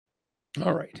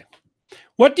All right.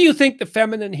 What do you think the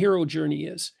feminine hero journey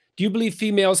is? Do you believe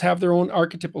females have their own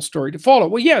archetypal story to follow?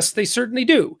 Well, yes, they certainly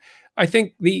do. I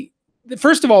think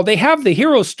first of all, they have the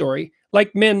hero story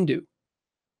like men do.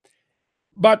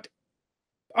 But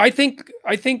I think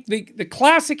the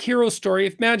classic hero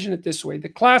story, imagine it this way, the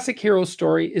classic hero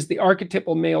story is the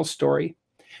archetypal male story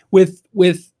with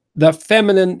the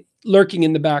feminine lurking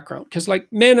in the background. Because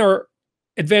like men are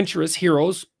adventurous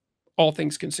heroes, all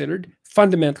things considered,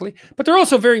 fundamentally, but they're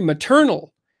also very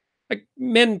maternal. Like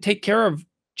men take care of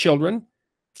children,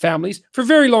 families for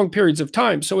very long periods of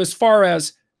time. So as far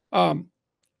as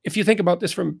if you think about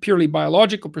this from a purely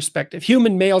biological perspective,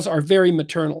 human males are very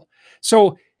maternal.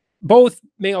 So both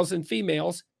males and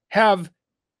females have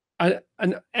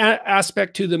an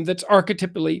aspect to them that's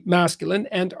archetypally masculine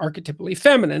and archetypally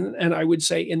feminine. And I would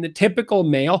say in the typical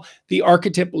male, the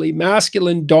archetypally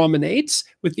masculine dominates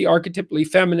with the archetypally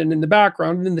feminine in the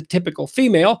background. And in the typical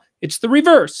female, it's the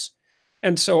reverse.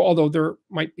 And so, although there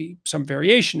might be some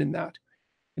variation in that,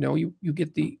 you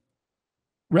get the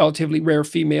relatively rare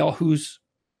female who's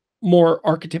more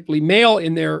archetypally male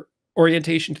in their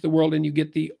orientation to the world, and you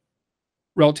get the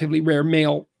relatively rare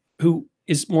male who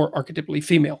is more archetypally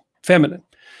feminine.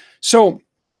 So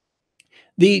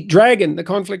the dragon, the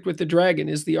conflict with the dragon,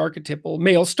 is the archetypal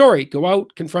male story. Go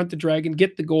out, confront the dragon,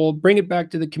 get the gold, bring it back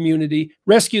to the community,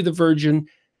 rescue the virgin,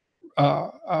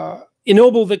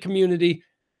 ennoble the community,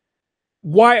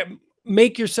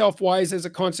 make yourself wise as a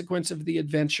consequence of the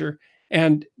adventure,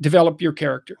 and develop your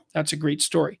character. That's a great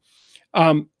story.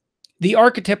 The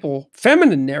archetypal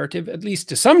feminine narrative, at least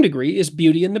to some degree, is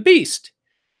Beauty and the Beast,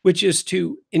 which is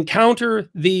to encounter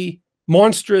the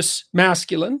monstrous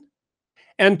masculine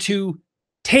and to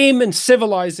tame and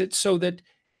civilize it so that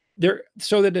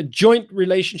a joint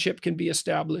relationship can be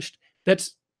established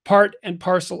that's part and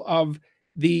parcel of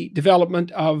the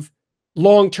development of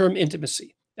long-term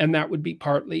intimacy. And that would be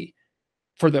partly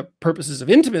for the purposes of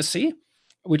intimacy,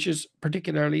 which is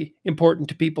particularly important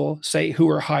to people, say, who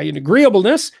are high in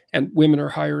agreeableness, and women are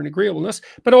higher in agreeableness,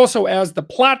 but also as the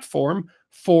platform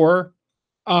for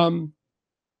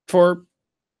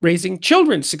raising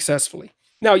children successfully.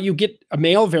 Now, you get a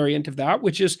male variant of that,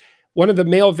 which is one of the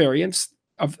male variants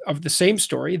of the same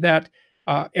story that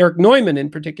Eric Neumann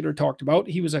in particular talked about.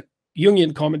 He was a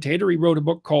Jungian commentator. He wrote a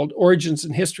book called Origins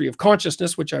and History of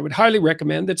Consciousness, which I would highly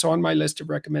recommend. That's on my list of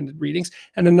recommended readings.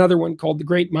 And another one called The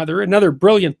Great Mother, another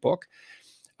brilliant book.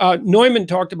 Neumann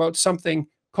talked about something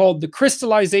called the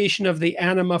crystallization of the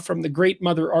anima from the Great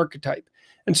Mother archetype.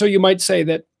 And so you might say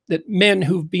that men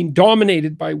who've been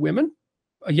dominated by women,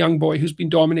 a young boy who's been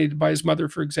dominated by his mother,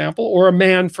 for example, or a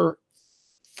man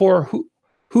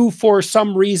who for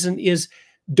some reason is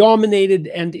dominated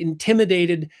and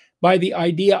intimidated by the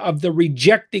idea of the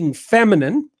rejecting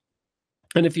feminine.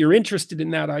 And if you're interested in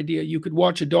that idea, you could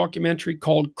watch a documentary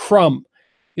called Crumb.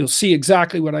 You'll see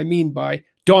exactly what I mean by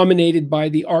dominated by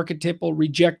the archetypal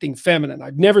rejecting feminine.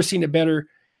 I've never seen a better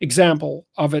example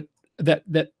of it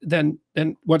than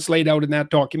what's laid out in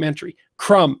that documentary.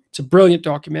 Crumb. It's a brilliant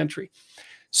documentary.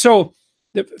 So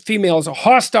the female is a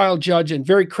hostile judge and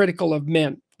very critical of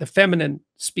men, the feminine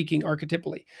speaking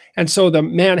archetypally. And so the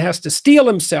man has to steel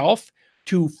himself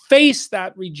to face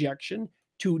that rejection,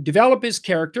 to develop his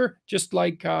character, just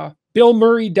like Bill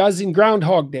Murray does in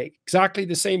Groundhog Day, exactly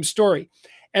the same story.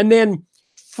 And then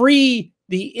free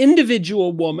the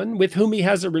individual woman with whom he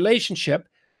has a relationship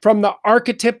from the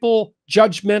archetypal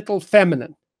judgmental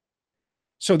feminine.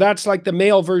 So that's like the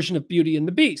male version of Beauty and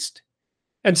the Beast.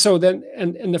 And so then,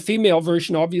 and the female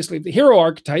version, obviously, of the hero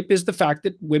archetype is the fact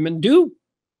that women do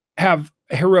have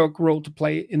a heroic role to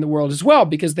play in the world as well,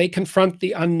 because they confront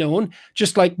the unknown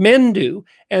just like men do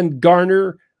and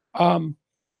garner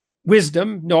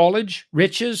wisdom, knowledge,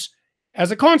 riches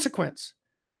as a consequence.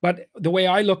 But the way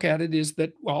I look at it is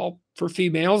that, well, for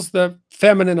females, the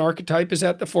feminine archetype is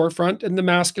at the forefront and the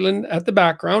masculine at the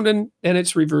background, and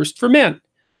it's reversed for men.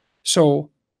 So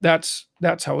that's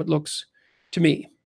how it looks to me.